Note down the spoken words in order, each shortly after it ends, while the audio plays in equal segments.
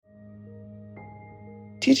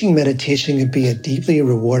Teaching meditation can be a deeply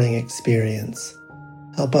rewarding experience.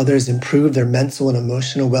 Help others improve their mental and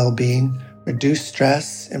emotional well-being, reduce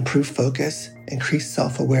stress, improve focus, increase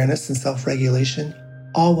self-awareness and self-regulation,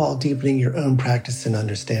 all while deepening your own practice and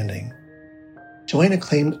understanding. Join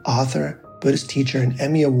acclaimed author, Buddhist teacher, and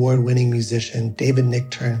Emmy Award-winning musician David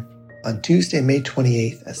Nichtern on Tuesday, May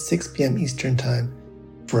 28th at 6 p.m. Eastern Time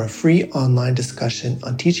for a free online discussion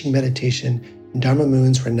on teaching meditation in Dharma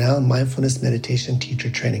Moon's renowned mindfulness meditation teacher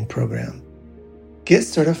training program. Get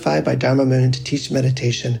certified by Dharma Moon to teach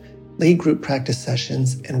meditation, lead group practice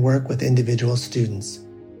sessions, and work with individual students.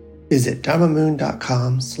 Visit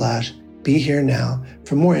dharmamoon.com/BeHereNow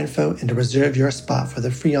for more info and to reserve your spot for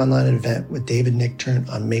the free online event with David Nichtern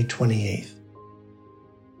on May 28th.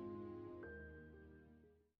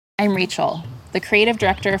 I'm Rachel, the creative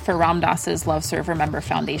director for Ram Dass's Love Serve Remember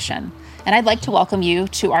Foundation, and I'd like to welcome you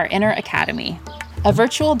to our Inner Academy, a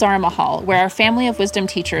virtual Dharma hall where our family of wisdom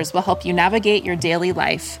teachers will help you navigate your daily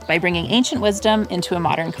life by bringing ancient wisdom into a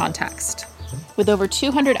modern context. With over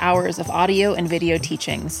 200 hours of audio and video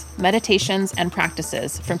teachings, meditations, and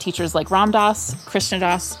practices from teachers like Ram Dass, Krishna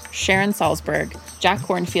Das, Sharon Salzberg, Jack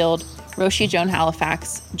Kornfield, Roshi Joan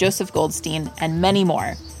Halifax, Joseph Goldstein, and many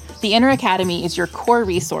more, the Inner Academy is your core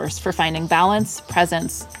resource for finding balance,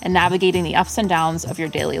 presence, and navigating the ups and downs of your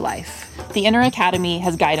daily life. The Inner Academy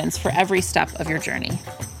has guidance for every step of your journey.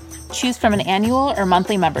 Choose from an annual or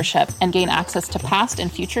monthly membership and gain access to past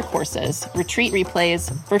and future courses, retreat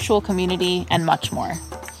replays, virtual community, and much more.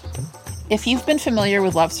 If you've been familiar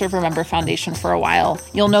with Love Serve Remember Foundation for a while,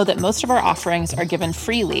 you'll know that most of our offerings are given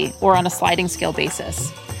freely or on a sliding scale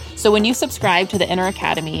basis. So when you subscribe to the Inner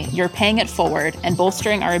Academy, you're paying it forward and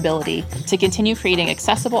bolstering our ability to continue creating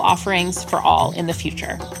accessible offerings for all in the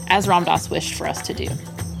future, as Ram Dass wished for us to do.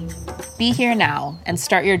 Be here now and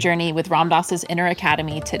start your journey with Ram Dass's Inner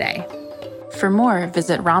Academy today. For more,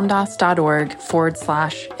 visit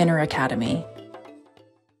ramdass.org/Inner Academy.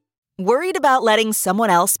 Worried about letting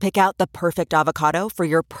someone else pick out the perfect avocado for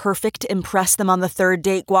your perfect impress them on the third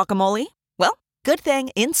date guacamole? Well, good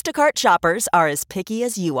thing Instacart shoppers are as picky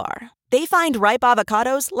as you are. They find ripe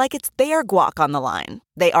avocados like it's their guac on the line.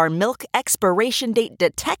 They are milk expiration date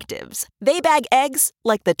detectives. They bag eggs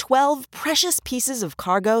like the 12 precious pieces of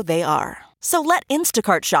cargo they are. So let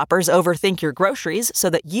Instacart shoppers overthink your groceries so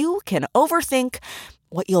that you can overthink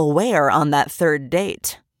what you'll wear on that third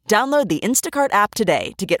date. Download the Instacart app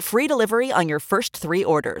today to get free delivery on your first 3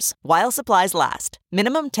 orders, while supplies last.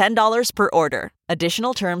 Minimum $10 per order.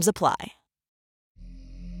 Additional terms apply.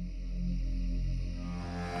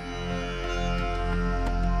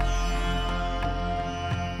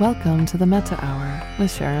 Welcome to the Metta Hour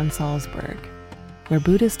with Sharon Salzberg, where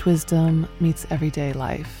Buddhist wisdom meets everyday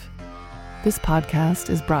life. This podcast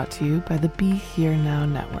is brought to you by the Be Here Now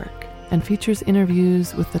Network and features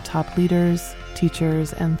interviews with the top leaders,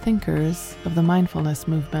 teachers, and thinkers of the mindfulness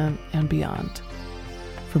movement and beyond.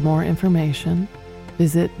 For more information,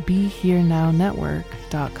 visit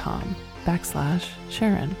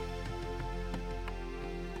BeHereNowNetwork.com/Sharon.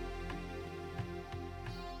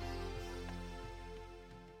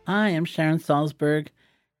 Hi, I'm Sharon Salzberg,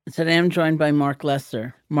 and today I'm joined by Mark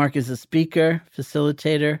Lesser. Mark is a speaker,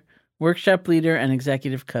 facilitator, workshop leader, and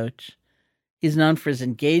executive coach. He's known for his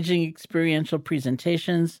engaging experiential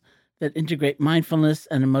presentations that integrate mindfulness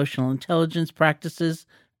and emotional intelligence practices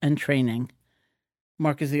and training.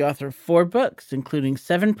 Mark is the author of 4 books, including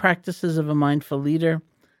 7 Practices of a Mindful Leader,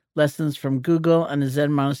 Lessons from Google, and a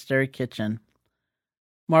Zen Monastery Kitchen.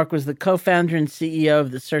 Mark was the co-founder and CEO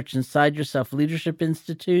of the Search Inside Yourself Leadership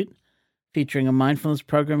Institute, featuring a mindfulness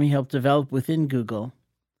program he helped develop within Google.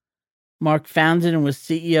 Mark founded and was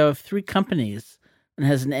CEO of 3 companies and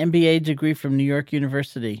has an MBA degree from New York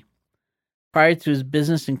University. Prior to his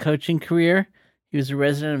business and coaching career, he was a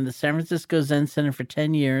resident of the San Francisco Zen Center for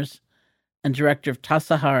 10 years and director of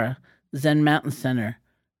Tassajara, Zen Mountain Center,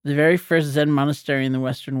 the very first Zen monastery in the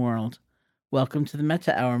Western world. Welcome to the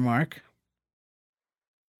Metta Hour, Mark.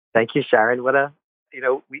 Thank you, Sharon. We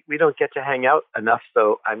don't get to hang out enough,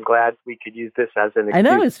 so I'm glad we could use this as an excuse. I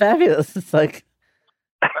know, it's fabulous. It's kind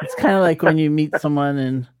of like when you meet someone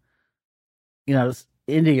in,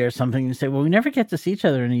 India or something, you say, well, we never get to see each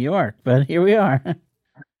other in New York, but here we are.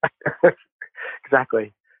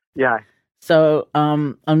 Exactly. Yeah. So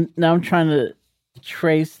I'm trying to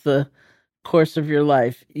trace the course of your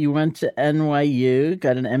life. You went to NYU,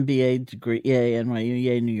 got an MBA degree. Yay, NYU,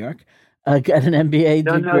 yay, New York. Got an MBA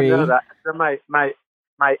degree. No. So my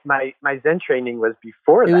Zen training was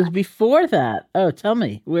before that. It was before that. Oh, tell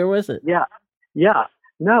me, where was it? Yeah.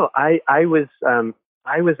 No, I was an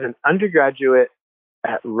undergraduate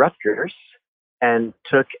at Rutgers, and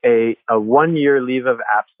took a 1 year leave of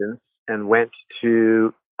absence and went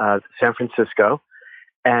to San Francisco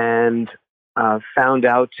and found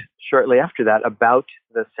out shortly after that about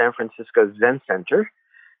the San Francisco Zen Center,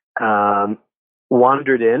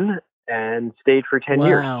 wandered in and stayed for 10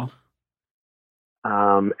 years. Wow.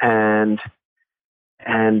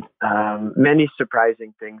 And many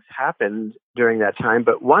surprising things happened during that time.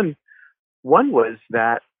 But one was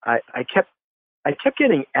that I kept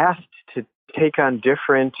getting asked to take on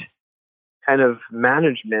different kind of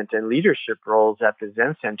management and leadership roles at the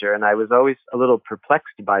Zen Center, and I was always a little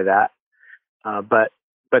perplexed by that. But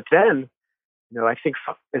then, I think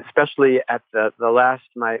especially at the last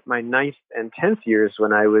my ninth and 10th years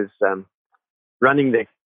when I was running the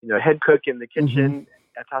head cook in the kitchen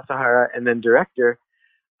at Tassajara and then director,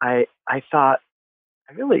 I thought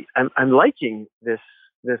I'm liking this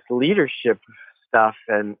leadership stuff,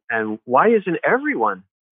 and why isn't everyone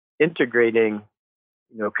integrating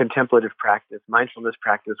contemplative practice, mindfulness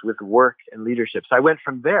practice with work and leadership? So I went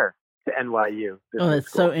from there to NYU. Oh,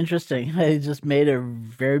 that's so interesting. I just made a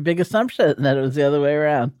very big assumption that it was the other way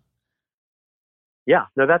around. Yeah,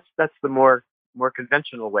 no, that's the more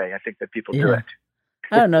conventional way I think that people do it.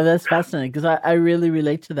 I don't know. That's fascinating because I really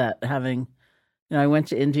relate to that. Having, I went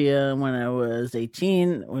to India when I was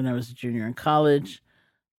 18, when I was a junior in college.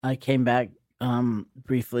 I came back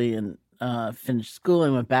briefly and finished school. I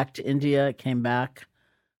went back to India. I came back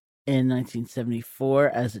in 1974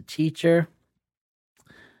 as a teacher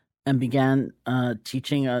and began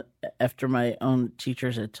teaching after my own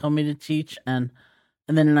teachers had told me to teach. And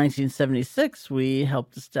then in 1976, we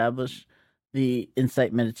helped establish the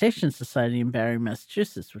Insight Meditation Society in Barre,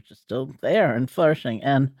 Massachusetts, which is still there and flourishing.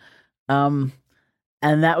 And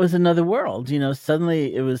that was another world.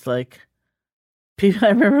 Suddenly it was like people.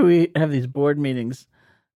 I remember we have these board meetings,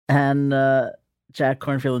 and Jack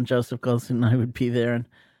Kornfield and Joseph Goldstein and I would be there, and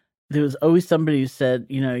there was always somebody who said,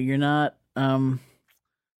 you're not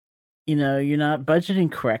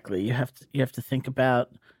budgeting correctly. You have to think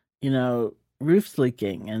about, roofs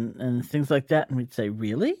leaking and things like that. And we'd say,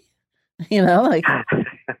 really?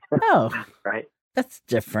 Oh, right. That's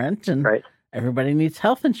different. And right. Everybody needs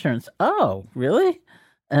health insurance. Oh, really?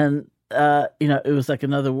 And, it was like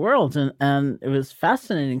another world. And it was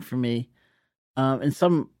fascinating for me. In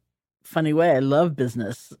some funny way, I love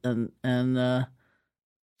business and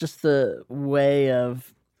just the way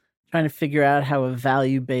of trying to figure out how a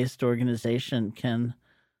value-based organization can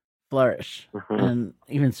flourish and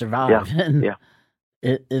even survive in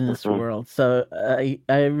this world. So I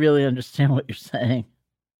really understand what you're saying.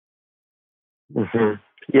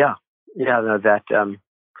 Yeah. No, that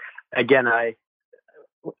again, I'm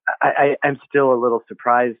still a little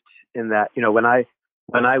surprised in that when I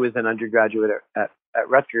was an undergraduate at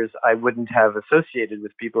Rutgers, I wouldn't have associated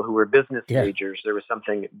with people who were business majors. There was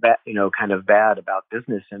something kind of bad about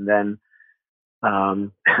business, and then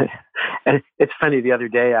and it's funny. The other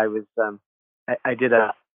day, I was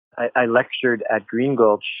I lectured at Green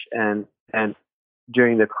Gulch, and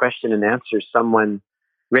during the question and answer, someone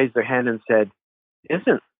raised their hand and said,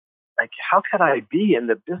 how could I be in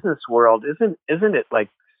the business world? Isn't it like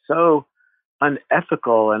so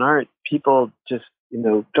unethical? And aren't people just,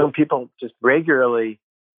 don't people just regularly,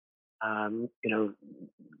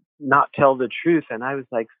 not tell the truth? And I was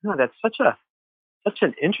like, no, that's such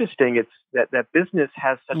an interesting, it's that business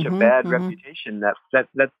has such a bad reputation that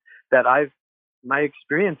my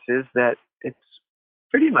experience is that it's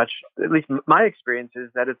pretty much, at least my experience is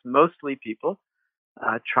that it's mostly people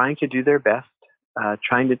trying to do their best,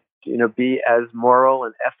 trying to be as moral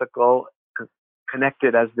and ethical,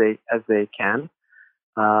 connected as they can,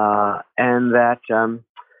 and that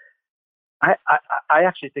I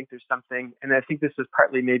actually think there's something, and I think this is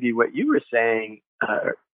partly maybe what you were saying,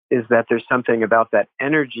 is that there's something about that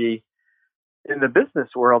energy in the business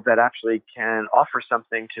world that actually can offer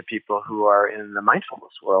something to people who are in the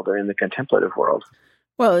mindfulness world or in the contemplative world.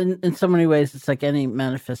 Well, in so many ways, it's like any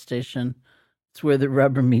manifestation. It's where the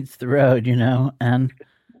rubber meets the road, and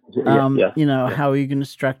how are you going to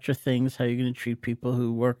structure things? How are you going to treat people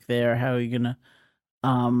who work there? How are you going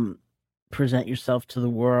to present yourself to the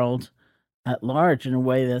world at large in a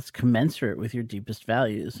way that's commensurate with your deepest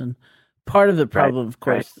values? And part of the problem, of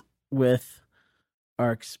course, with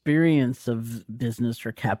our experience of business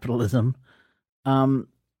or capitalism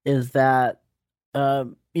is that,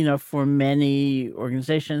 for many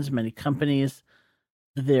organizations, many companies,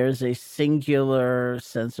 there's a singular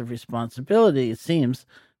sense of responsibility, it seems,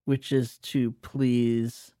 which is to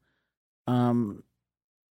please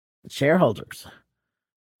shareholders,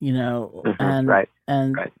 and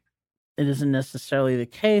it isn't necessarily the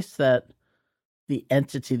case that the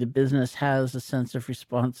entity, the business has a sense of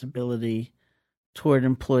responsibility toward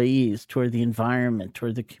employees, toward the environment,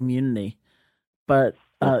 toward the community. But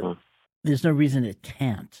there's no reason it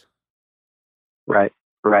can't. Right.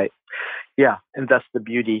 Yeah. And that's the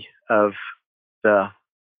beauty of the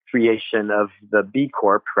creation of the B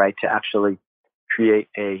Corp, right? To actually create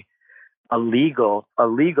a legal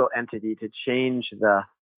entity to change the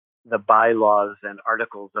bylaws and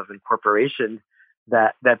articles of incorporation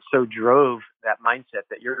that so drove that mindset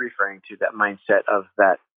that you're referring to, that mindset of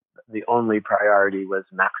that the only priority was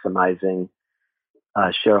maximizing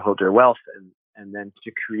shareholder wealth, and then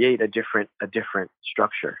to create a different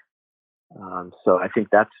structure. So I think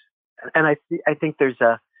that's, and I think there's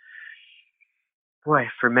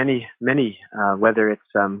for many whether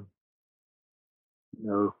it's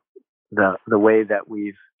the way that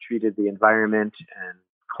we've treated the environment and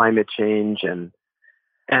climate change, and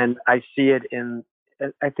I see it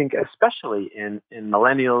I think especially in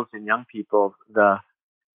millennials and young people, the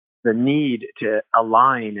need to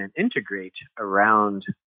align and integrate around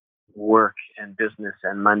work and business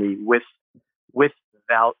and money with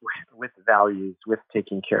values, with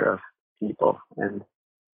taking care of people. And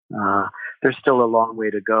there's still a long way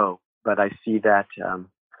to go, but I see that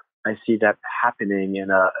happening in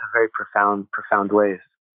a very profound ways.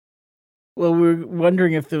 Well, we're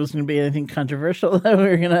wondering if there was going to be anything controversial that we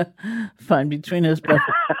were going to find between us, but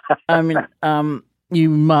I mean, you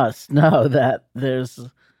must know that there's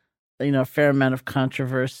a fair amount of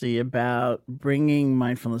controversy about bringing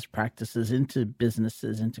mindfulness practices into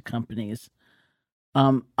businesses, into companies.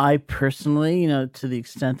 I personally, to the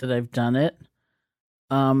extent that I've done it,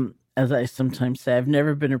 as I sometimes say, I've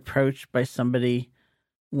never been approached by somebody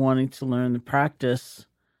wanting to learn the practice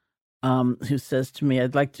who says to me,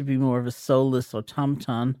 I'd like to be more of a soulless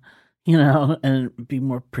automaton, and be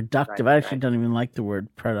more productive. Right, I actually don't even like the word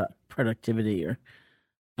productivity. Or,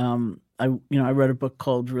 I wrote a book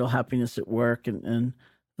called Real Happiness at Work, and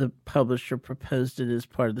the publisher proposed it as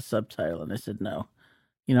part of the subtitle, and I said no.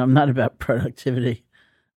 I'm not about productivity.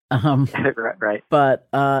 Right. But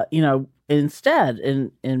instead,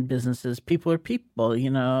 in businesses, people are people,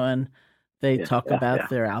 and they talk about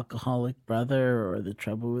their alcoholic brother, or the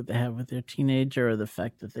trouble they have with their teenager, or the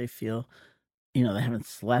fact that they feel, they haven't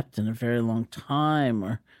slept in a very long time,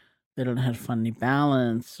 or they don't have funny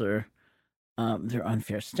balance, or their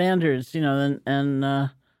unfair standards, and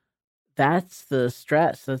that's the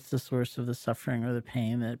stress. That's the source of the suffering or the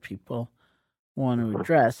pain that people want to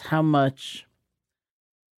address. How much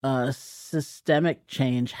systemic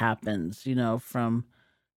change happens, from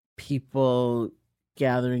people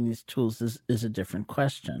gathering these tools is a different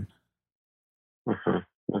question.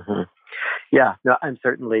 Yeah, no, I'm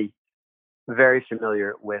certainly very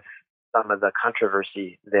familiar with some of the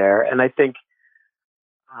controversy there, and I think,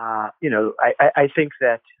 I think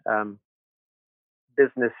that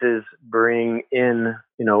businesses bring in,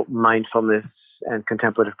 mindfulness and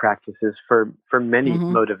contemplative practices for many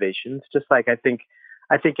motivations, just like I think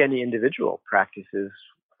any individual practices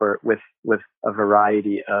with a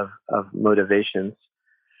variety of motivations.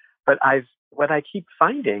 But what I keep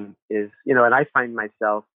finding is, and I find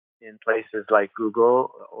myself in places like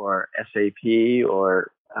Google or SAP,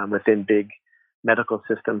 or within big medical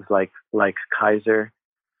systems like Kaiser,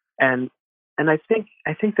 and I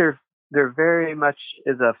think there very much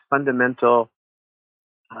is a fundamental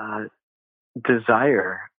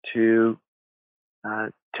desire to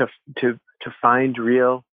find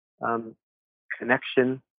real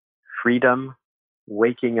connection, freedom,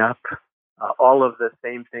 waking up, all of the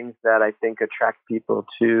same things that I think attract people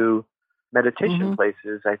to meditation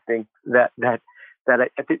places. I think that I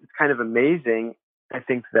think it's kind of amazing. I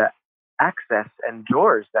think the access and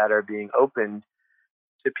doors that are being opened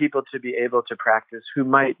to people to be able to practice who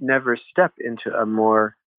might never step into a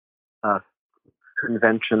more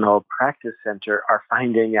conventional practice center are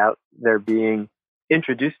finding out they're being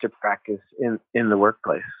introduced to practice in the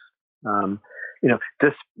workplace.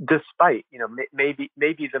 Despite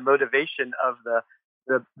maybe the motivation of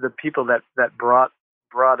the people that brought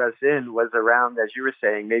us in was around, as you were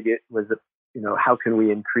saying, maybe it was how can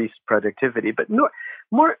we increase productivity? But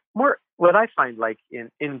more what I find, like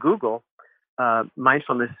in Google,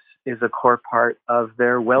 mindfulness is a core part of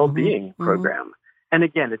their well-being program. And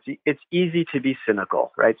again, it's easy to be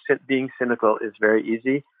cynical, right? Being cynical is very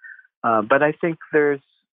easy, but I think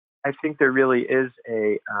there really is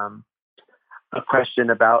a question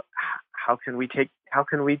about how can we take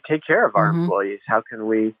care of our employees? How can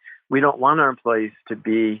we don't want our employees to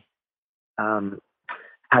be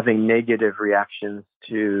having negative reactions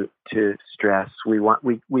to stress.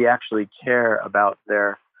 We actually care about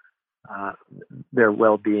their uh, their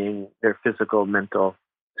well-being, their physical, mental,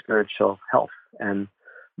 spiritual health. And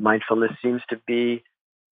mindfulness seems to be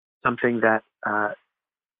something that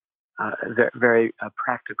very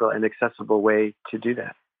practical and accessible way to do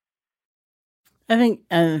that. I think,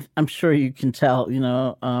 and I'm sure you can tell,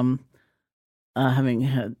 having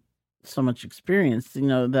had so much experience,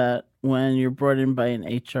 that when you're brought in by an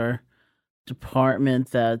HR department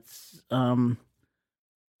that's kind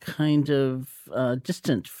of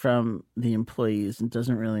distant from the employees and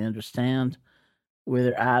doesn't really understand where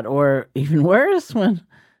they're at, or even worse, when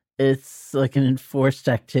it's like an enforced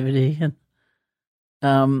activity.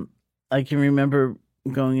 And I can remember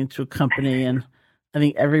going into a company, and I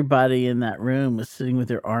think everybody in that room was sitting with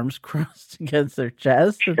their arms crossed against their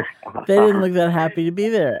chest, and they didn't look that happy to be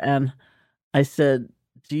there. And I said,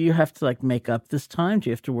 do you have to make up this time? Do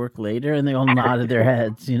you have to work later? And they all nodded their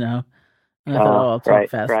heads, And I thought, I'll talk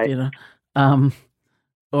fast,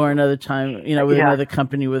 Or another time, with another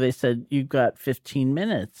company where they said, you've got 15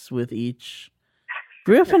 minutes with each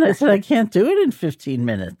group. And I said, I can't do it in 15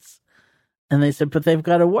 minutes. And they said, but they've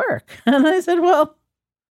got to work. And I said, well,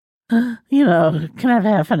 can I have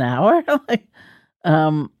half an hour? I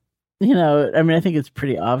think it's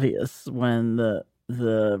pretty obvious when the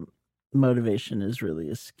motivation is really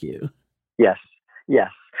askew. Yes.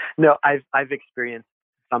 No, I've experienced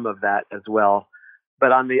some of that as well.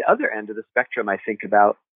 But on the other end of the spectrum, I think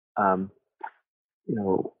about,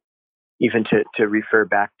 even to refer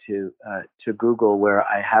back to Google, where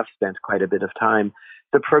I have spent quite a bit of time.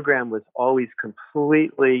 The program was always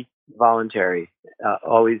completely voluntary.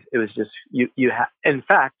 It was just you. In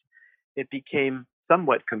fact, it became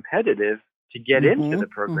somewhat competitive to get into the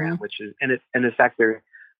program, which is, and in fact,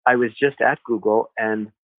 I was just at Google,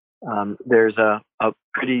 and there's a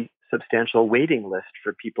pretty substantial waiting list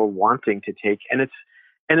for people wanting to take, and it's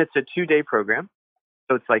a 2-day program.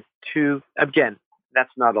 So it's like again,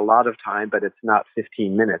 that's not a lot of time, but it's not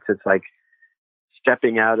 15 minutes. It's like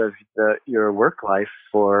stepping out of your work life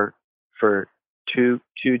for 2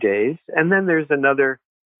 days. And then there's another,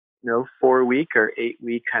 4-week or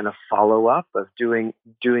 8-week kind of follow up of doing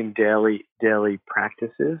daily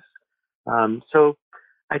practices. So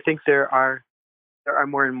I think there are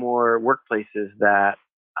more and more workplaces that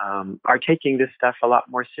are taking this stuff a lot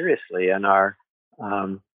more seriously and are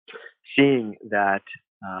seeing that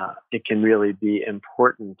it can really be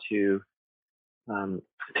important to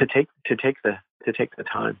take the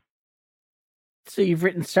time. So you've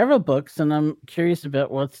written several books, and I'm curious about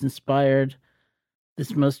what's inspired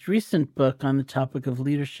this most recent book on the topic of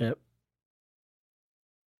leadership.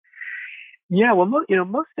 Yeah, well,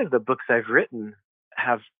 most of the books I've written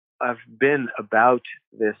have been about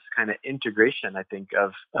this kind of integration, I think,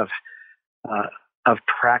 of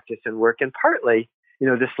practice and work. And partly,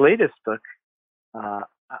 this latest book,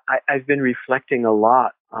 I've been reflecting a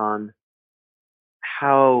lot on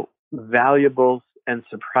how valuable and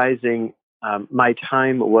surprising my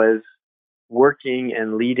time was working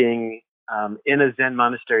and leading in a Zen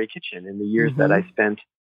monastery kitchen in the years that I spent,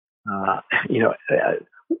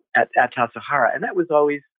 at Tassajara. And that was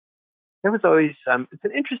always it's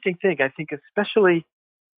an interesting thing. I think, especially,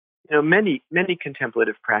 many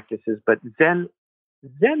contemplative practices, but Zen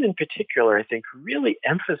in particular, I think, really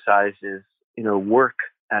emphasizes, work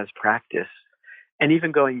as practice. And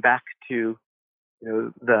even going back to,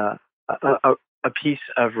 a piece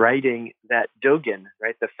of writing that Dogen,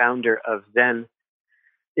 right, the founder of Zen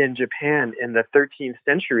in Japan in the 13th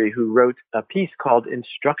century, who wrote a piece called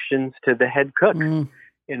Instructions to the Head Cook,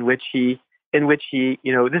 in which he,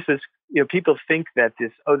 this is, people think that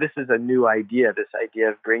this is a new idea, this idea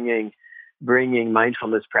of bringing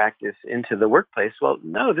mindfulness practice into the workplace. Well,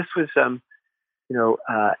 no, this was,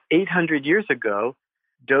 800 years ago,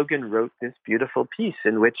 Dogen wrote this beautiful piece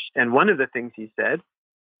in which, and one of the things he said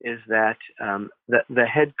is that the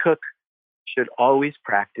head cook should always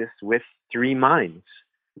practice with 3 minds,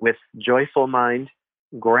 with joyful mind,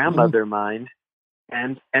 grandmother mind,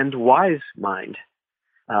 and wise mind,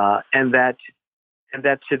 and that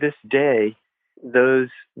to this day, the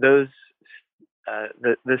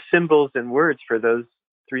symbols and words for those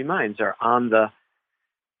 3 minds are on the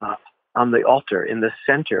altar in the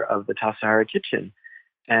center of the Tassajara kitchen,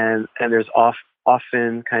 and there's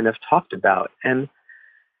often kind of talked about. And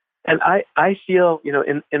I feel,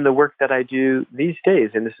 in the work that I do these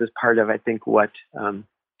days, and this is part of, I think, what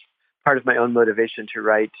part of my own motivation to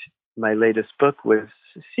write my latest book was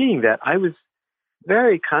seeing that I was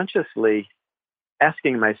very consciously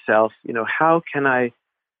asking myself, how can I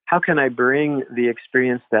bring the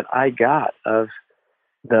experience that I got of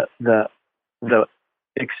the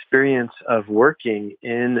experience of working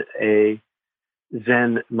in a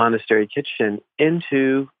Zen monastery kitchen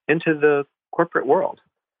into the corporate world.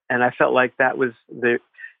 And I felt like that was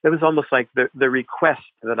almost like the request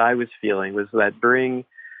that I was feeling was that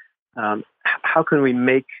how can we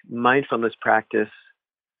make mindfulness practice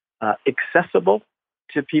accessible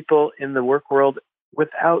to people in the work world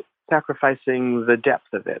without sacrificing the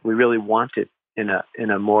depth of it? We really want it in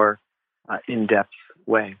a more in-depth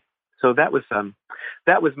way. So that was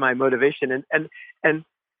my motivation, and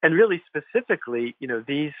really specifically,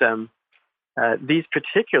 these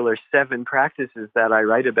particular 7 practices that I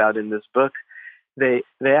write about in this book, they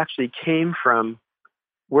actually came from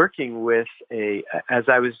working with as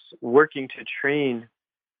I was working to train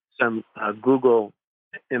some Google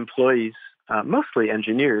employees, mostly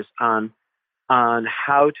engineers, on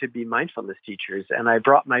how to be mindfulness teachers. And I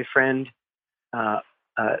brought my friend,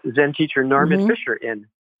 Zen teacher Norman Fisher in,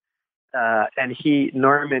 and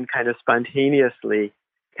Norman kind of spontaneously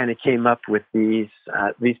kind of came up with these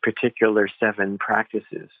particular 7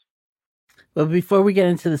 practices. Well, before we get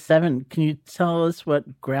into the 7, can you tell us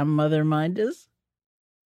what grandmother mind is?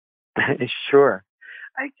 Sure.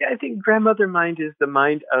 I think grandmother mind is the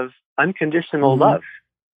mind of unconditional love,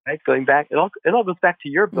 right? Going back, it all goes back to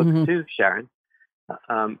your book too, Sharon.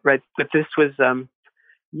 Right. But this was,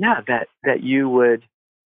 that you would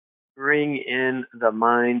bring in the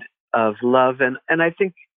mind of love. And I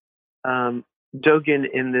think Dogen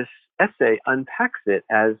in this essay unpacks it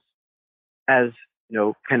as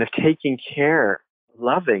kind of taking care,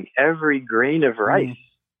 loving every grain of rice,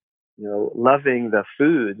 loving the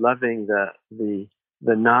food, loving the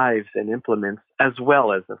knives and implements, as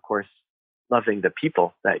well as, of course, loving the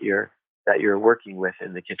people that you're working with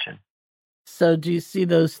in the kitchen. So do you see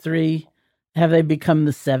those 3, have they become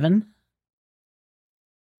the 7?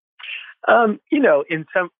 In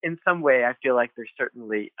some way, I feel like they're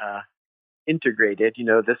certainly integrated.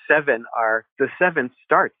 The 7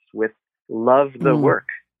 starts with love the work,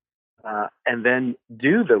 and then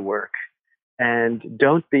do the work, and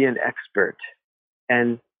don't be an expert,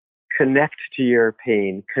 and connect to your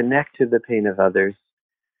pain, connect to the pain of others,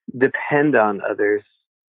 depend on others,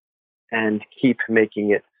 and keep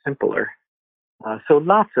making it simpler. So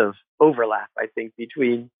lots of overlap, I think,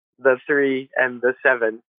 between the 3 and the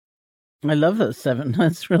 7. I love those 7.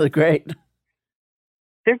 That's really great.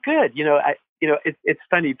 They're good. It's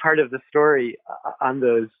funny. Part of the story on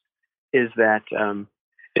those is that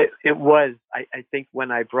it was. I think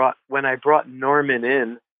when I brought Norman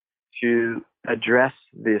in to address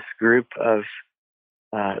this group of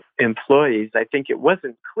employees, I think it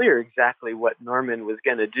wasn't clear exactly what Norman was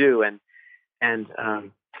going to do, and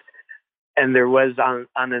there was on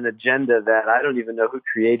an agenda that I don't even know who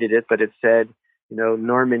created it, but it said,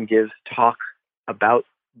 Norman gives talk about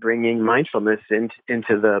bringing mindfulness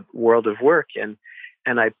into the world of work. And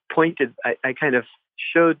I kind of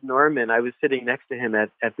showed Norman, I was sitting next to him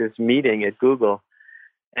at this meeting at Google,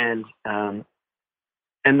 and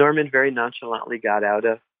Norman very nonchalantly got out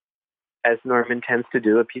as Norman tends to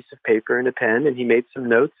do, a piece of paper and a pen, and he made some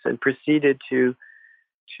notes and proceeded to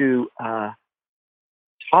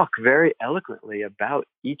talk very eloquently about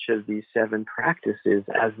each of these 7 practices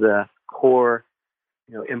as the core,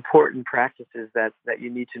 important practices that you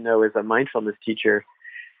need to know as a mindfulness teacher.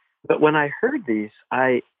 But when I heard these,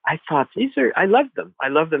 I thought I loved them. I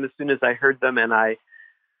loved them as soon as I heard them, and I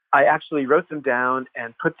actually wrote them down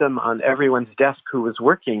and put them on everyone's desk who was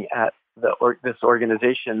working at this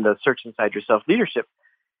organization, the Search Inside Yourself Leadership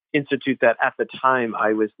Institute, that at the time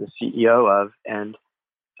I was the CEO of, and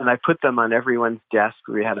I put them on everyone's desk.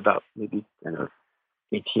 We had about maybe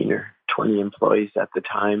 18 or 20 employees at the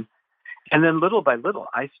time. And then little by little,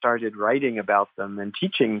 I started writing about them and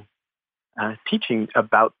teaching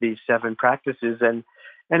about these 7 practices. And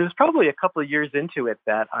it was probably a couple of years into it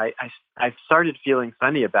that I started feeling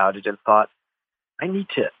funny about it and thought, I need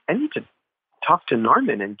to talk to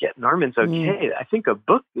Norman and get Norman's okay. I think a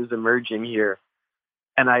book is emerging here.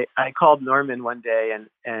 And I called Norman one day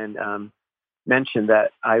and mentioned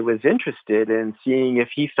that I was interested in seeing if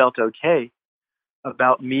he felt okay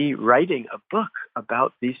about me writing a book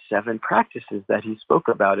about these 7 practices that he spoke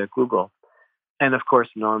about at Google. And of course,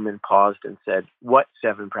 Norman paused and said, "What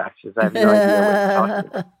 7 practices? I have no idea what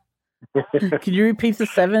you're talking about." Can you repeat the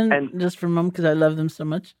 7 just for a moment, because I love them so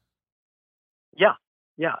much?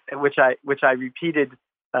 Yeah, which I repeated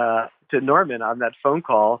to Norman on that phone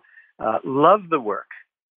call. Love the work,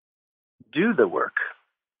 do the work,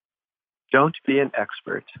 don't be an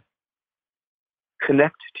expert,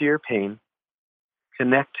 connect to your pain,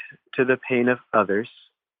 connect to the pain of others,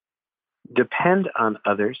 depend on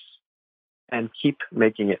others, and keep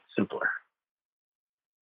making it simpler.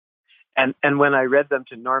 And when I read them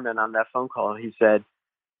to Norman on that phone call, he said,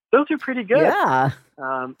 "Those are pretty good. Yeah,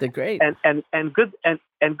 they're great. And good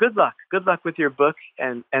and good luck. Good luck with your book.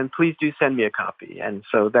 And please do send me a copy." And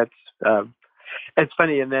so that's it's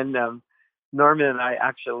funny. And then Norman and I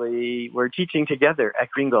actually were teaching together at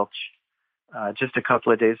Green Gulch just a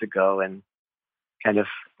couple of days ago, and kind of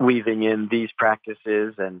weaving in these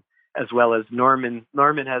practices, and as well as Norman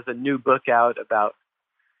has a new book out about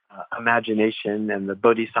imagination and the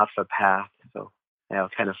Bodhisattva path. So,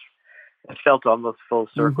 kind of, it felt almost full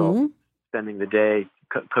circle, spending the day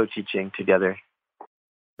co-teaching together.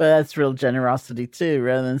 But that's real generosity too,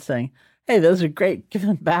 rather than saying, "Hey, those are great, give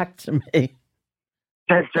them back to me.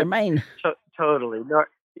 They're mine." Totally. No,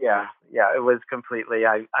 yeah, it was completely.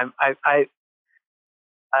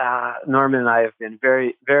 Norman and I have been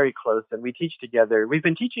very, very close, and we teach together. We've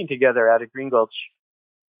been teaching together out of Green Gulch.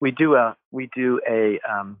 We do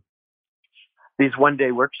these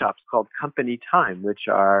one-day workshops called Company Time, which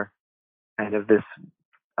are kind of this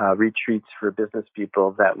retreats for business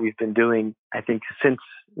people that we've been doing, I think, since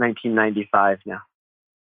 1995 now.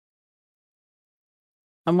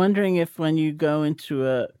 I'm wondering if when you go into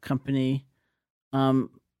a company,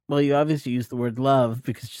 well, you obviously use the word love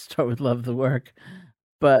because you start with love the work,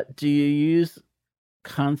 but do you use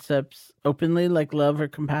concepts openly like love or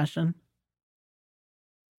compassion?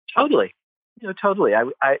 Totally. Totally. I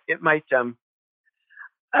might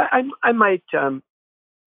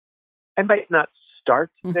not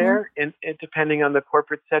start there, depending on the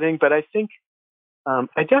corporate setting, but I think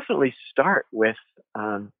I definitely start with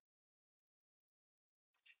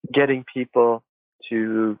getting people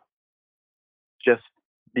to just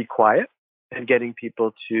be quiet and getting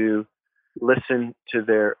people to listen to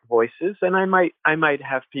their voices. And I might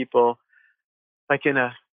have people, like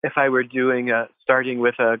if I were starting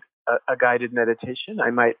with a guided meditation, I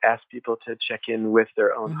might ask people to check in with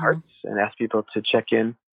their own hearts and ask people to check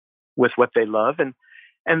in with what they love. And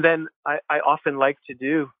then I often like to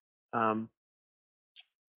do,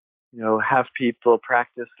 have people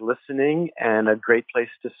practice listening. And a great place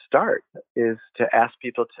to start is to ask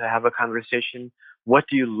people to have a conversation. What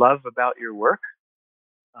do you love about your work?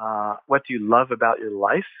 What do you love about your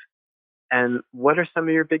life? And what are some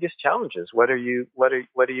of your biggest challenges? What are you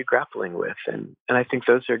grappling with? And I think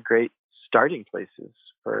those are great starting places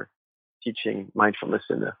for teaching mindfulness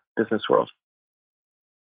in the business world.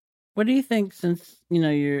 What do you think, since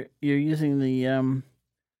you're using the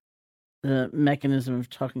mechanism of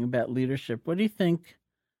talking about leadership, what do you think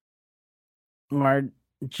our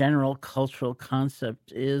general cultural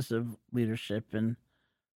concept is of leadership, and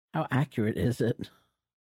how accurate is it?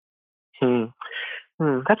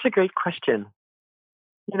 That's a great question.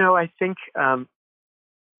 I think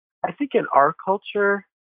in our culture,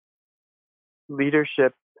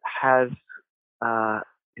 leadership has,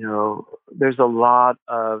 there's a lot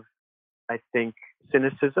of, I think,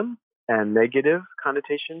 cynicism and negative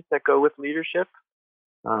connotations that go with leadership.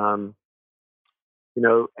 And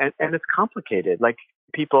it's complicated. Like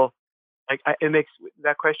people,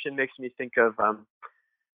 that question makes me think of,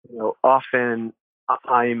 often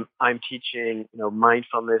I'm teaching,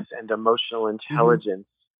 mindfulness and emotional intelligence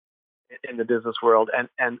in the business world,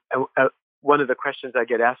 and one of the questions I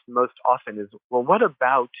get asked most often is, well, what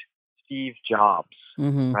about Steve Jobs,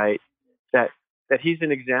 right? That he's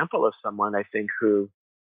an example of someone, I think, who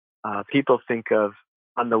people think of,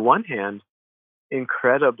 on the one hand,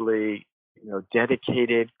 incredibly,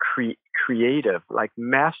 dedicated, creative, like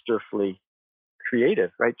masterfully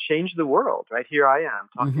creative, right? Change the world, right? Here I am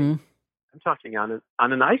talking. I'm talking on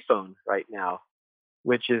an iPhone right now,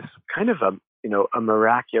 which is kind of a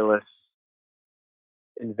miraculous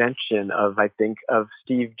invention of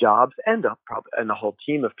Steve Jobs and a whole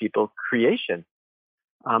team of people creation.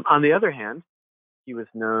 On the other hand, he was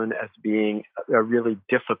known as being a really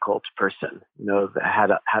difficult person,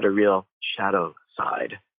 that had a real shadow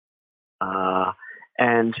side.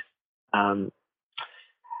 And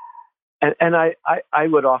I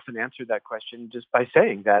would often answer that question just by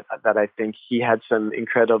saying that I think he had some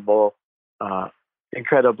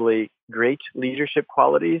incredibly great leadership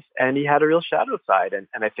qualities, and he had a real shadow side. And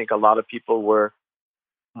I think a lot of people were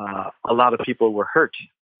hurt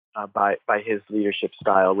by his leadership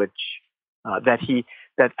style, which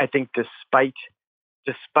that I think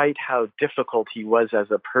despite how difficult he was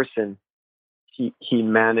as a person, he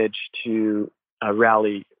managed to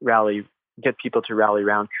get people to rally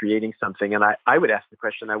around creating something. And I would ask the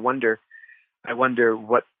question, I wonder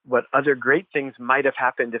what other great things might have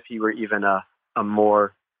happened if he were even a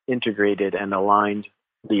more integrated and aligned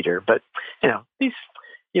leader. But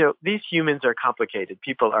these humans are complicated.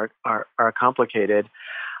 People are complicated.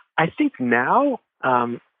 I think now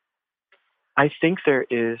I think there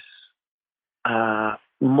is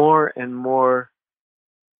more and more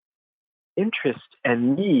interest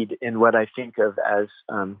and need in what I think of as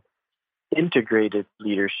integrated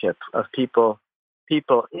leadership, of people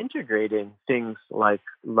integrating things like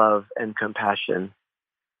love and compassion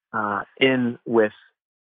in with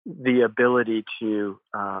the ability to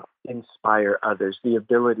inspire others, the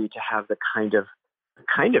ability to have the kind of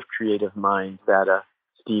creative mind that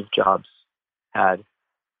Steve Jobs had.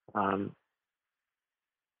 And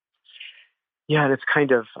it's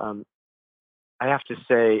kind of I have to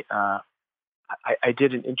say I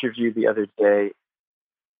did an interview the other day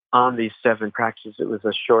on these 7 practices. It was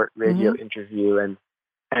a short radio interview, and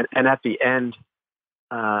at the end,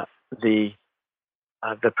 the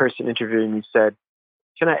person interviewing me said,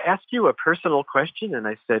 "Can I ask you a personal question?" And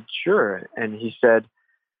I said, "Sure." And he said,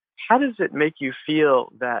 "How does it make you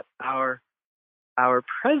feel that our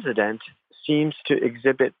president seems to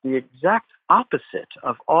exhibit the exact opposite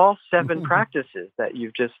of all 7 practices that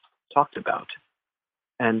you've just talked about?"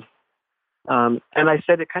 And I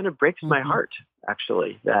said, it kind of breaks my heart,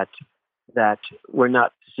 actually, that we're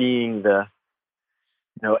not seeing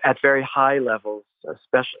at very high levels,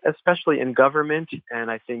 especially in government, and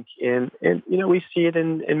I think in we see it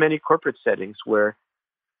in many corporate settings where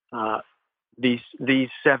these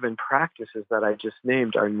 7 practices that I just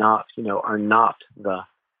named are not the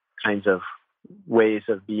kinds of ways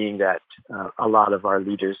of being that a lot of our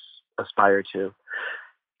leaders aspire to.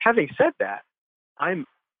 Having said that,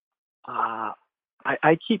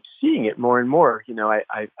 I keep seeing it more and more.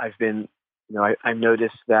 I've been, I've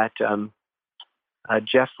noticed that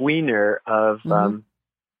Jeff Weiner of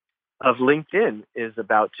LinkedIn is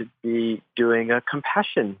about to be doing a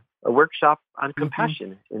workshop on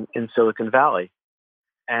compassion in Silicon Valley,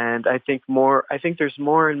 and I think there's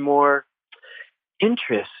more and more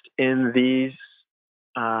interest in these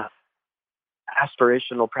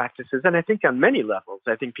aspirational practices, and I think on many levels,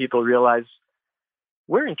 I think people realize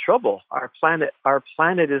we're in trouble. Our planet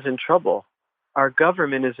is in trouble. Our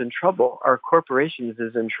government is in trouble. Our corporations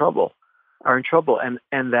are in trouble, and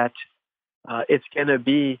that it's going to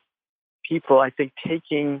be people, I think,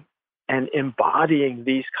 taking and embodying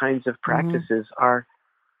these kinds of practices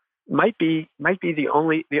might be the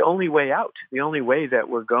only way out, the only way that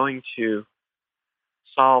we're going to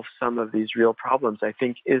solve some of these real problems, I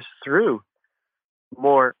think, is through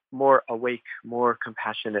more awake, more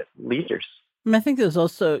compassionate leaders. I think there's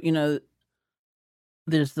also,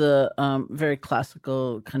 there's the very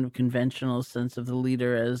classical kind of conventional sense of the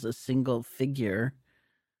leader as a single figure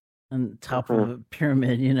on top of a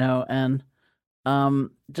pyramid, and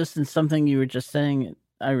just in something you were just saying,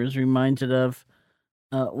 I was reminded of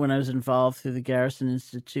when I was involved through the Garrison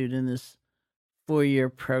Institute in this 4-year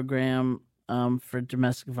program for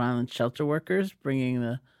domestic violence shelter workers, bringing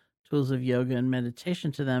the tools of yoga and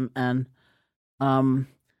meditation to them. And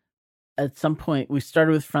at some point, we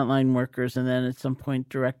started with frontline workers, and then at some point,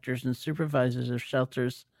 directors and supervisors of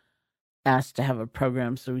shelters asked to have a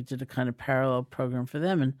program. So we did a kind of parallel program for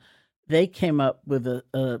them. And they came up with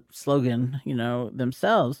a slogan,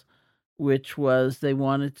 themselves, which was they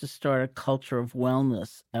wanted to start a culture of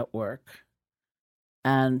wellness at work.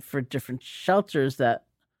 And for different shelters, that,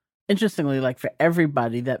 interestingly, like for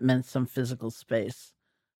everybody, that meant some physical space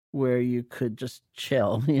where you could just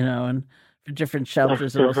chill, and for different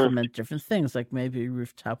shelters, it also meant different things, like maybe a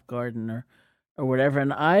rooftop garden or whatever.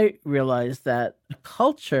 And I realized that a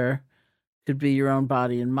culture could be your own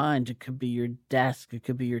body and mind. It could be your desk. It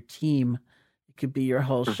could be your team. It could be your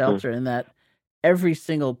whole shelter. And that every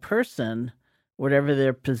single person, whatever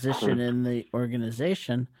their position in the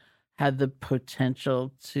organization, had the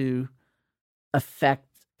potential to affect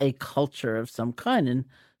a culture of some kind. And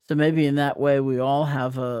so maybe in that way, we all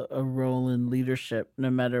have a role in leadership, no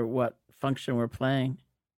matter what function we're playing.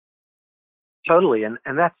 Totally. And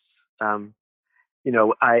that's, I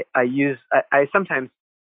sometimes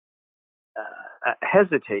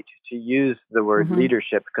hesitate to use the word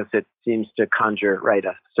leadership because it seems to conjure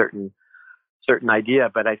a certain idea.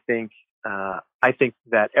 But I think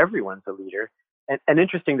that everyone's a leader. And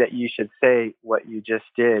interesting that you should say what you just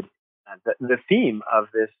did. The theme of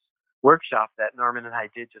this workshop that Norman and I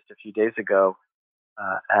did just a few days ago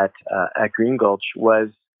at Green Gulch was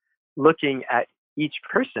looking at each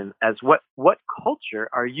person as what culture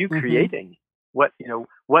are you creating? What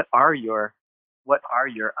are your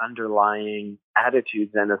underlying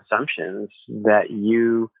attitudes and assumptions that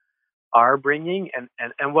you are bringing, and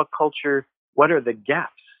what are the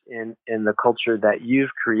gaps in the culture that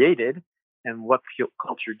you've created, and what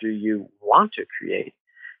culture do you want to create?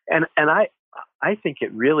 And I think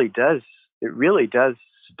it really does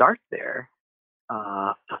start there,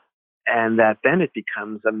 and that then it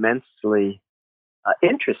becomes immensely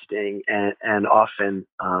interesting and often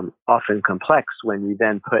complex when you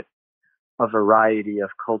then put a variety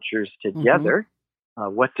of cultures together.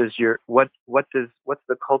 What's the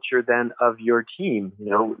culture then of your team?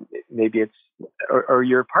 Maybe it's or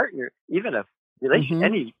your partner. Even a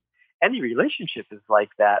any relationship is like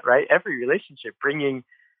that, right? Every relationship bringing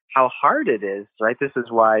how hard it is, right? This is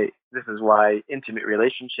why intimate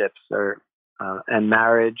relationships and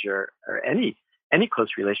marriage or any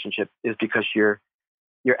close relationship is because you're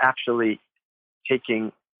actually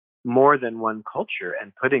taking more than one culture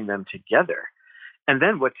and putting them together. And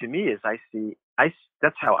then what to me is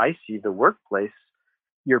that's how I see the workplace.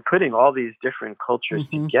 You're putting all these different cultures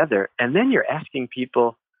together, and then you're asking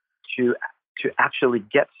people to actually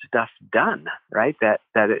get stuff done, right?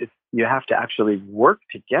 You have to actually work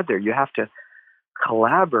together. You have to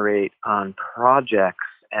collaborate on projects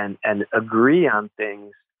and agree on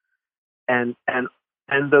things, and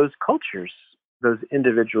those cultures, those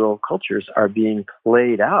individual cultures, are being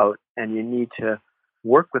played out, and you need to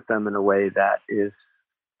work with them in a way that is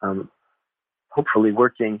hopefully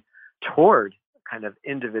working toward kind of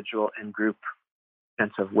individual and group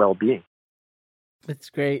sense of well-being. That's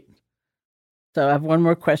great. So I have one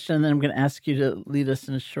more question, and then I'm going to ask you to lead us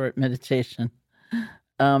in a short meditation.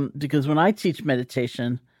 Because when I teach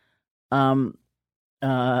meditation, fixated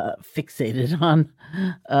on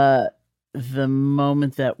the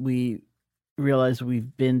moment that we realize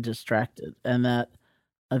we've been distracted, and that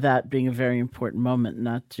being a very important moment,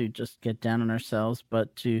 not to just get down on ourselves,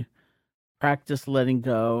 but to practice letting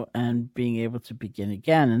go and being able to begin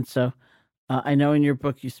again. And so I know in your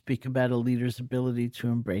book you speak about a leader's ability to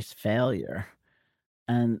embrace failure.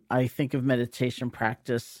 And I think of meditation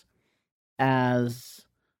practice as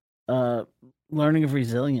learning of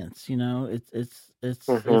resilience.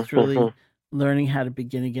 It's really learning how to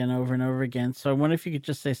begin again over and over again. So I wonder if you could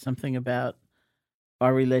just say something about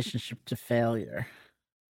our relationship to failure.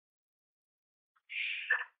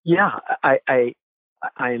 Yeah,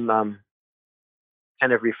 I'm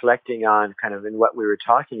kind of reflecting on kind of in what we were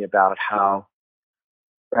talking about, how,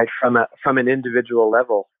 right, from an individual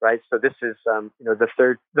level, right? So this is the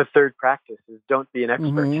third practice is don't be an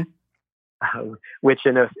expert, which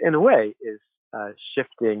in a way is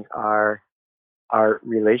shifting our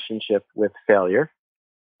relationship with failure.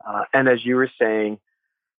 And as you were saying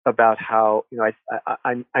about how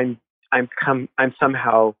I'm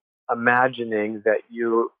somehow imagining that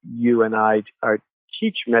you and I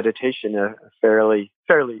teach meditation a fairly.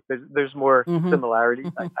 There's more similarities,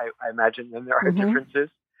 I imagine, than there are differences.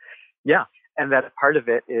 Yeah, and that part of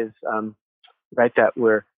it is right, that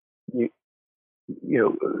where you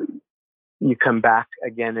come back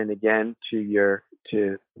again and again to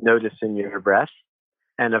noticing your breath,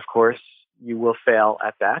 and of course you will fail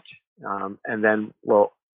at that. And then,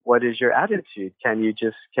 well, what is your attitude? Can you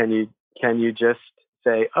just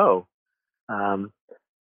say, oh,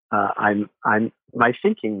 my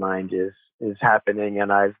thinking mind is happening,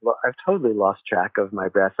 and I've totally lost track of my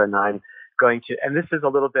breath, and I'm going to. And this is a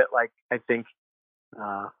little bit like, I think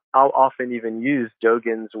I'll often even use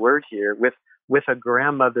Dogen's word here, with a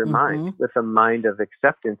grandmother mind, with a mind of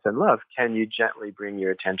acceptance and love. Can you gently bring your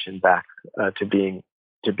attention back to being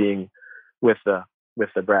with the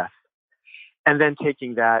breath, and then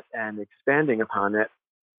taking that and expanding upon it.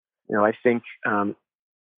 I think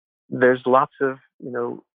there's lots of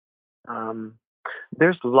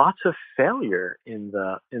failure in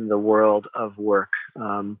the world of work.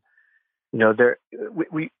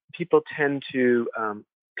 People tend to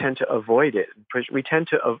avoid it. We tend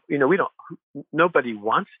to, nobody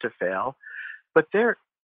wants to fail, but there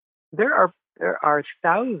are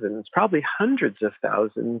thousands, probably hundreds of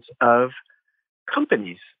thousands of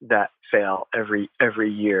companies that fail every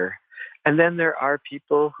year. And then there are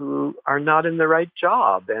people who are not in the right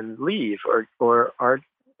job and leave or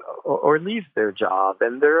leave their job,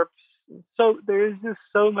 and there is just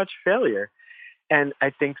so much failure. And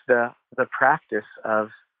I think the practice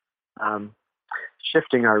of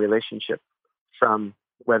shifting our relationship from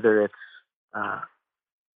whether it's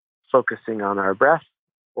focusing on our breath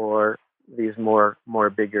or these more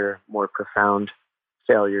bigger, more profound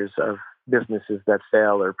failures of businesses that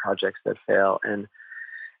fail or projects that fail, and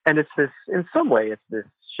it's this, in some way, it's this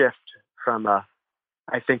shift from I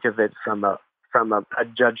think of it from a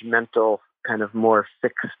judgmental kind of more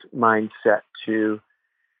fixed mindset to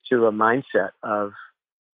a mindset of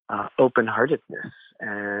open-heartedness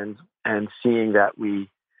and seeing that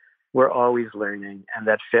we're always learning, and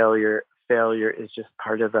that failure is just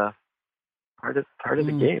part of the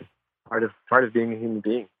game, part of being a human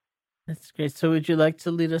being. That's great. So would you like to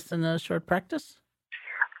lead us in a short practice?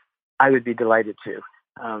 I would be delighted to.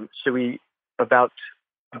 Should we, about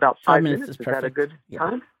 5 minutes? Is Is perfect. that a good Yeah.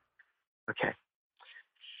 time? Okay.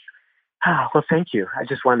 Well, thank you. I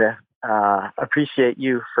just want to appreciate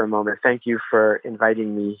you for a moment. Thank you for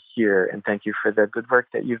inviting me here, and thank you for the good work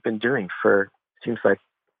that you've been doing for, seems like,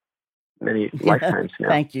 many lifetimes now.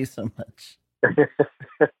 Thank you so much.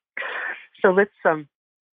 So let's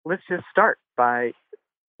just start by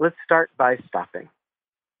stopping.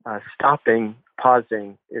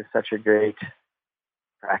 Pausing is such a great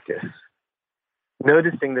practice.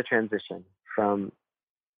 Noticing the transition from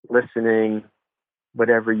listening,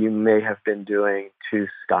 whatever you may have been doing, to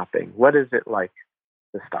stopping. What is it like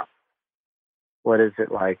to stop? What is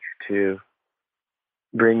it like to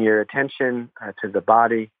bring your attention to the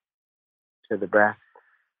body, to the breath?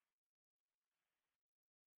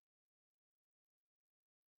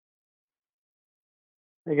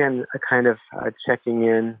 Again, a kind of checking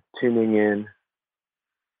in, tuning in,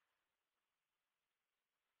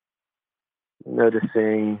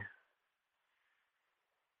 noticing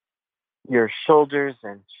your shoulders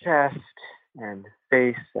and chest and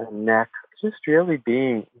face and neck, just really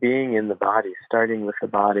being in the body, starting with the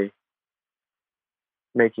body,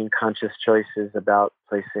 making conscious choices about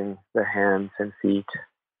placing the hands and feet.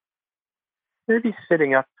 Maybe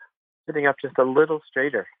sitting up just a little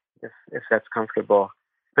straighter if that's comfortable.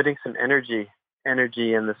 Putting some energy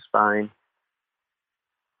in the spine,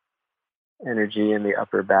 energy in the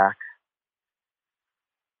upper back.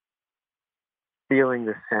 Feeling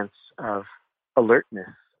the sense of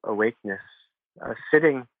alertness, awakeness,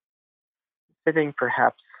 sitting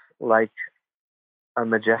perhaps like a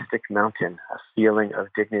majestic mountain, a feeling of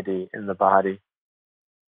dignity in the body.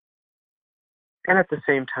 And at the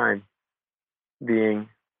same time, being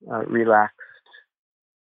relaxed,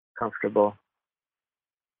 comfortable.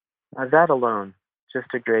 That alone, just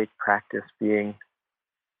a great practice, being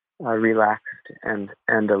relaxed and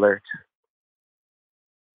alert.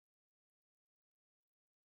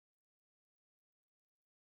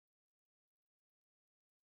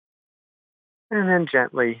 And then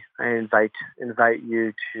gently, I invite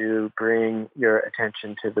you to bring your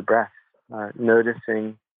attention to the breath,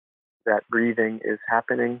 noticing that breathing is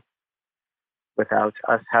happening without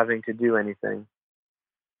us having to do anything.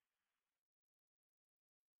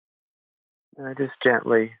 Just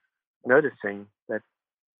gently noticing that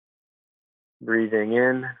breathing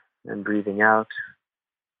in and breathing out.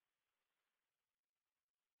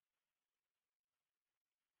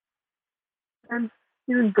 And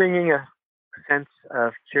even bringing a sense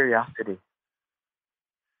of curiosity,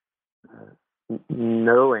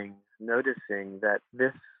 noticing that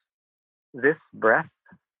this breath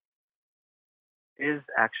is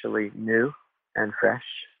actually new and fresh.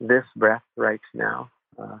 This breath right now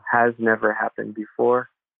has never happened before,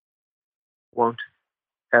 won't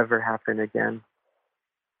ever happen again.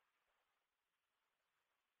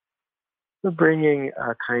 So bringing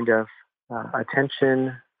a kind of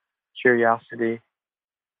attention, curiosity,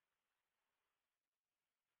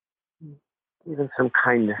 even some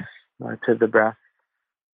kindness to the breath,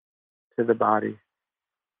 to the body,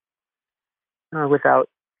 without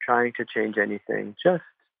trying to change anything, just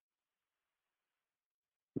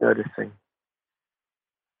noticing.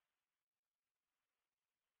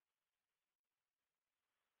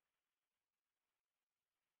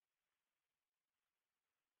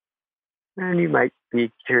 And you might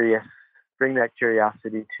be curious, bring that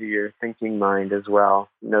curiosity to your thinking mind as well,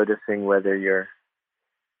 noticing whether your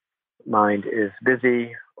mind is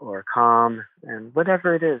busy or calm, and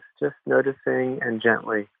whatever it is, just noticing and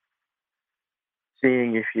gently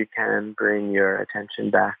seeing if you can bring your attention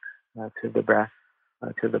back to the breath,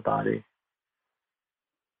 to the body.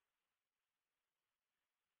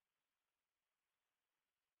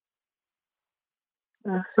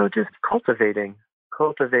 So just cultivating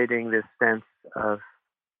this sense of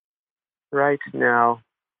right now,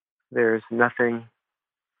 there's nothing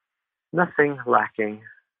lacking,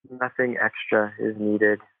 nothing extra is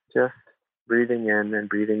needed, just breathing in and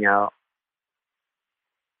breathing out.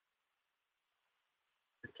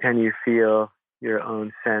 Can you feel your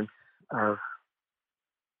own sense of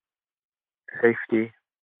safety,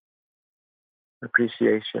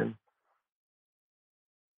 appreciation,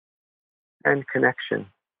 and connection?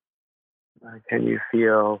 Can you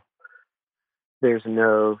feel there's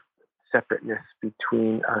no separateness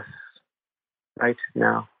between us right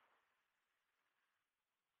now?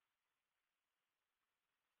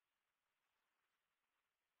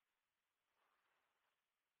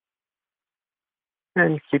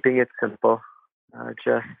 And keeping it simple,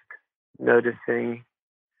 just noticing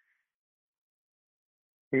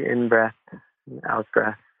the in-breath and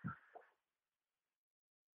out-breath.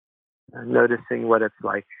 noticing what it's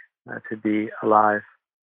like to be alive,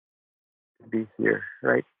 to be here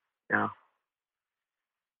right now.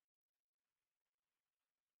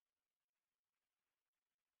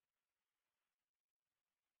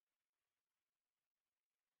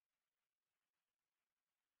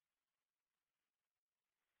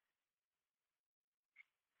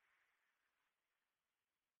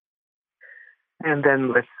 And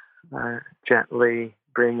then let's gently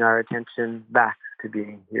bring our attention back to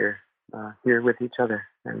being here with each other.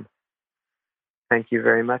 And thank you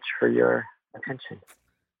very much for your attention.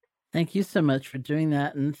 Thank you so much for doing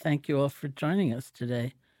that, and thank you all for joining us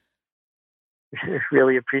today.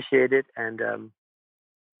 Really appreciate it, and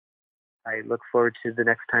I look forward to the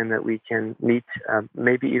next time that we can meet,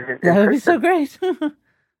 maybe even that would be so great.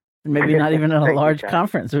 Maybe not even at a large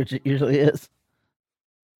conference, which it usually is.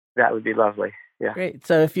 That would be lovely. Yeah. Great.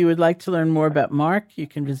 So if you would like to learn more about Mark, you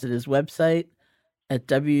can visit his website at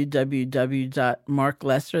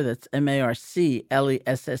www.marklesser, that's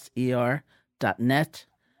MarcLesser.net.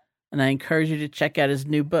 And I encourage you to check out his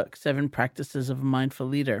new book, 7 Practices of a Mindful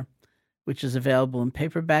Leader, which is available in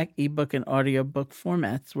paperback, ebook, and audiobook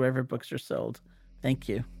formats wherever books are sold. Thank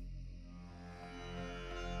you.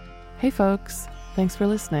 Hey folks, thanks for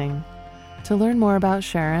listening. To learn more about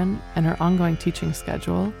Sharon and her ongoing teaching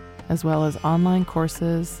schedule, as well as online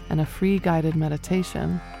courses and a free guided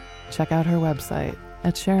meditation, check out her website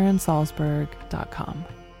at SharonSalzberg.com.